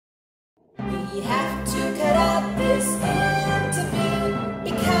We have to cut out this interview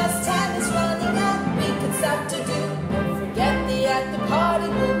because time is running out. We can start to do. Don't forget the after party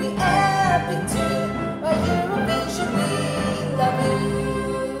will be epic too. By Eurovision, we love you.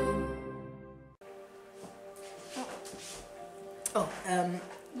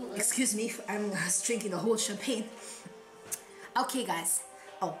 Excuse me, I'm drinking the whole champagne. Okay, guys.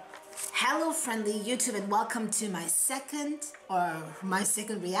 Hello, friendly YouTube, and welcome to my second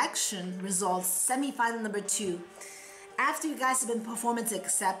reaction results, semi-final number 2. After you guys have been performance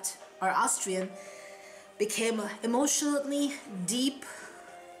except our Austrian became emotionally deep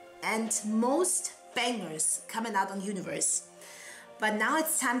and most bangers coming out on Universe. But now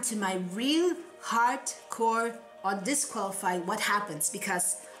it's time to my real hardcore on disqualified what happens,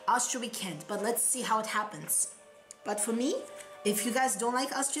 because Austria we can't, but let's see how it happens. But for me, if you guys don't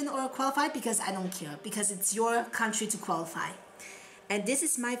like Austrian or qualified, because I don't care, because it's your country to qualify. And this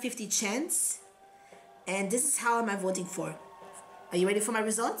is my 50 chance, and this is how am I voting for. Are you ready for my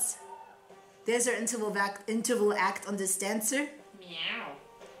results? There's our interval act on this dancer. Meow.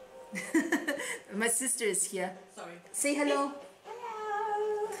 My sister is here. Sorry. Say hello.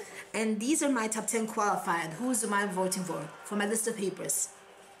 Hello. And these are my top 10 qualified. Who's am I voting for my list of papers?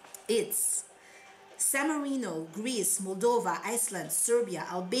 It's San Marino, Greece, Moldova, Iceland, Serbia,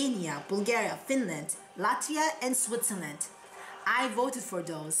 Albania, Bulgaria, Finland, Latvia, and Switzerland. I voted for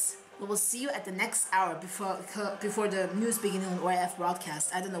those. We will see you at the next hour before the news beginning on ORF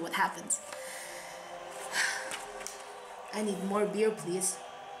broadcast. I don't know what happened. I need more beer, please.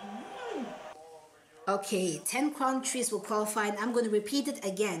 Okay, 10 countries will qualify, and I'm going to repeat it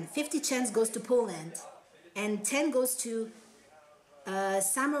again. 50 chance goes to Poland, and 10 goes to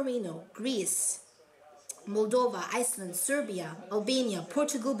San Marino, Greece, Moldova, Iceland, Serbia, Albania,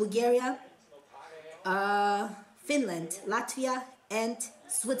 Portugal, Bulgaria, Finland, Latvia, and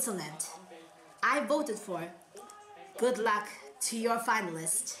Switzerland. I voted for. Good luck to your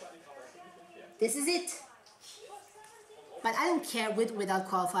finalist. This is it. But I don't care with without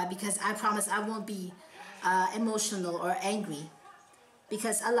qualify, because I promise I won't be emotional or angry,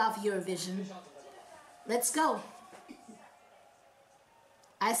 because I love Eurovision. Let's go.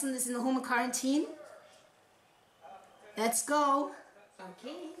 Iceland is in the home quarantine. Let's go.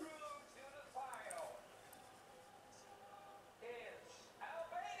 Okay.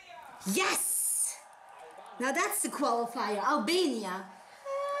 Yes! Now that's the qualifier. Albania.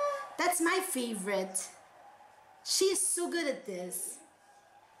 That's my favorite. She is so good at this.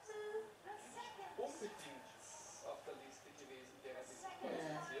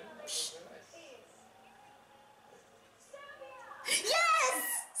 Yes!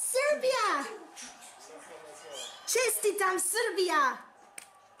 Serbia! Čestitam Serbia!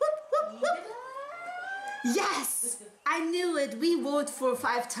 Whoop, whoop, whoop. Yes! I knew it. We vote for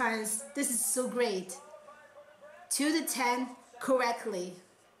 5 times. This is so great. 2 to 10 correctly.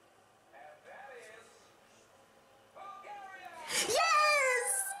 Yes!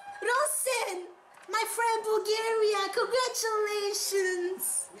 Rosen! My friend Bulgaria!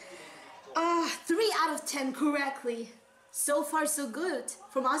 Congratulations! 3 out of 10 correctly. So far so good.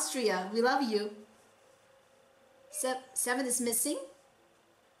 From Austria. We love you. 7 is missing.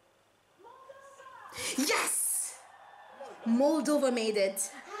 Yes! Moldova made it.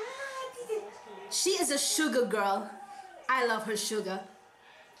 She is a sugar girl. I love her sugar.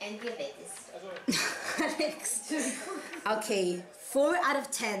 And diabetes. Alex. Okay, 4 out of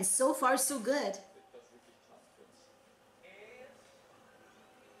 10. So far, so good.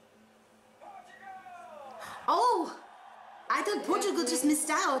 Oh, I thought Portugal just missed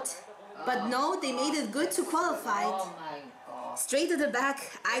out. But no, they made it good to qualify. Oh my god. Straight to the back,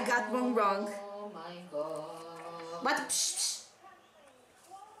 I got wrong. Oh my god. But,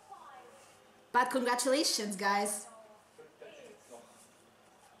 but congratulations, guys.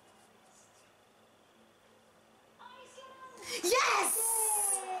 Yes!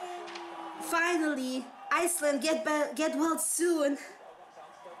 Finally, Iceland get well soon.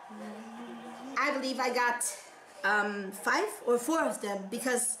 I believe I got 5 or 4 of them,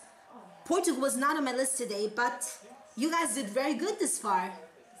 because Portugal was not on my list today, but you guys did very good this far.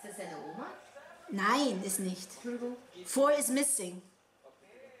 Ist das deine Oma? Nein, ist nicht. 4 is missing.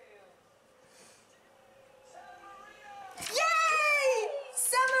 Yay!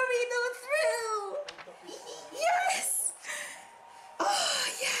 San Marino through! Yes! Oh,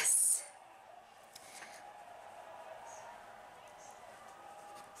 yes!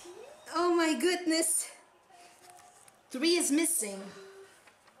 Oh my goodness. 3 is missing.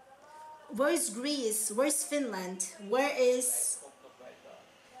 Where's Greece? Where's Finland? Where is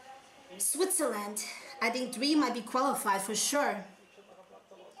Switzerland? I think 3 might be qualified for sure.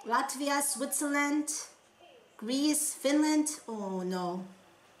 Latvia, Switzerland, Greece, Finland. Oh no.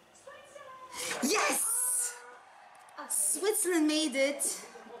 Yes! Switzerland made it.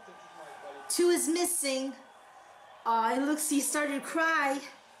 2 is missing. Oh, it looks, he started to cry.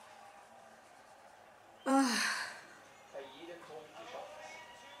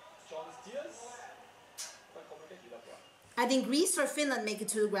 I think Greece or Finland make it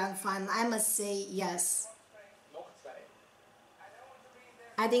to the grand final. I must say yes.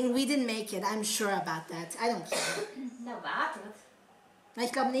 I think we didn't make it. I'm sure about that. I don't care. Na, wartet. Na,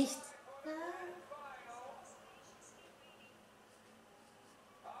 ich glaube nicht.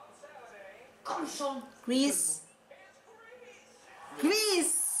 Komm schon. Greece.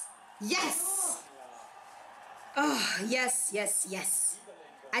 Greece! Yes! Oh, yes, yes, yes.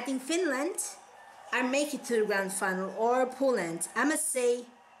 I think Finland are make it to the grand final, or Poland. I must say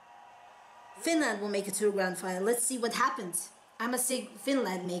Finland will make it to the grand final. Let's see what happens. I must say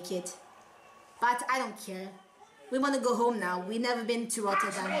Finland make it. But I don't care. We want to go home now. We've never been to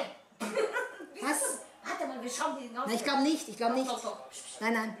Rotterdam. Was? Warte mal, wir schauen die Na, ich glaube nicht, ich glaube nicht. Doch, doch.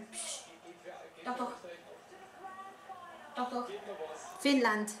 Nein, nein. Doch, doch. Doch, doch.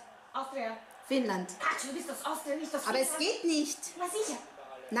 Finnland. Austria. Finnland. Quatsch, du bist das Austria, nicht das Aber es Finnland. geht nicht. Na sicher.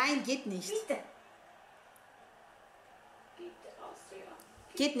 Nein, geht nicht. Bitte. Bitte, Austria.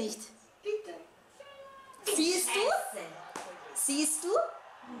 Geht nicht. Bitte. Siehst du? Siehst du?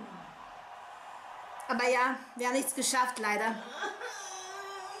 Aber ja, wir haben nichts geschafft, leider.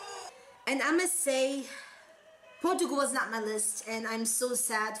 And I must say, Portugal was not my list, and I'm so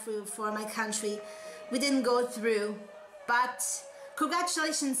sad for my country. We didn't go through, but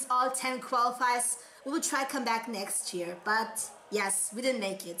congratulations all 10 qualifiers. We will try to come back next year, but yes, we didn't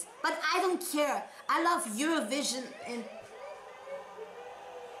make it. But I don't care. I love Eurovision, and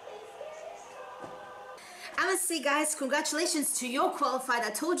I must say, guys, congratulations to your qualified. I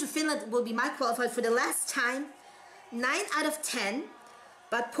told you Finland will be my qualified for the last time. 9 out of 10.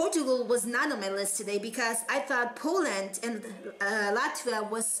 But Portugal was not on my list today because I thought Poland and Latvia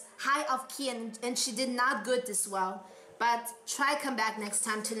was high off key, and she did not good this well. But try come back next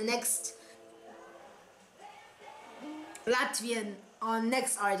time to the next Latvian or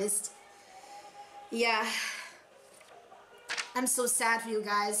next artist. Yeah. I'm so sad for you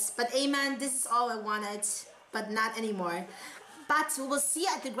guys. But amen, this is all I wanted. But not anymore. But we will see you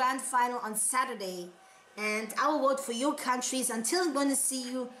at the grand final on Saturday. And I will vote for your countries. Until I'm going to see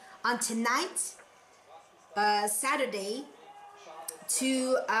you on tonight, Saturday,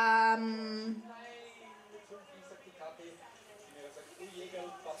 to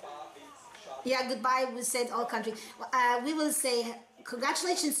yeah, goodbye. We said all countries. We will say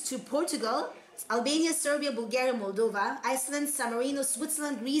congratulations to Portugal, Albania, Serbia, Bulgaria, Moldova, Iceland, San Marino,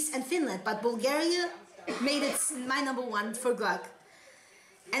 Switzerland, Greece, and Finland. But Bulgaria made it my number 1 for Gluck.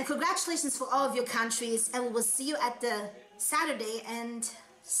 And congratulations for all of your countries, and we will see you at the Saturday. And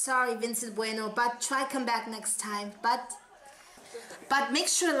sorry, Vincent Bueno, but try come back next time. But make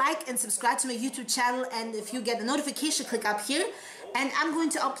sure to like and subscribe to my YouTube channel, and if you get the notification, click up here. And I'm going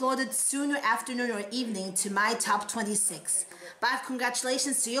to upload it sooner, afternoon, or evening to my top 26. But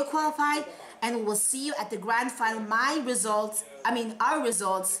congratulations to your qualified, and we will see you at the grand final. Our results,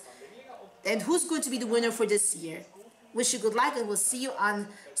 and who's going to be the winner for this year. Wish you good luck, and we'll see you on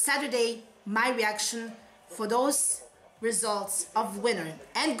Saturday. My reaction for those results of winner.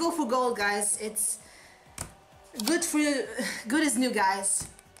 And go for gold, guys. It's good for you. Good as new, guys.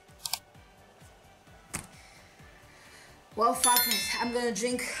 Well, fuck it. I'm gonna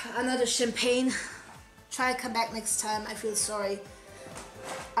drink another champagne. Try to come back next time. I feel sorry.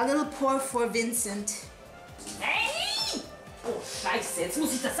 A little pour for Vincent. Hey! Oh, Scheiße. Jetzt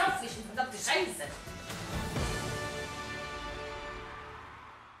muss ich das aufwischen. Verdammte Scheiße.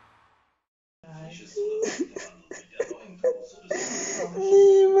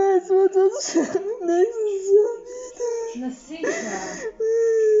 Niemals wird das nächstes Jahr wieder. Na sicher.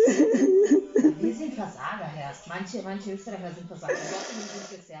 Wir sind Versager, Herr. Manche Österreicher sind Versager. Dort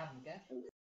sind wir Serben, gell?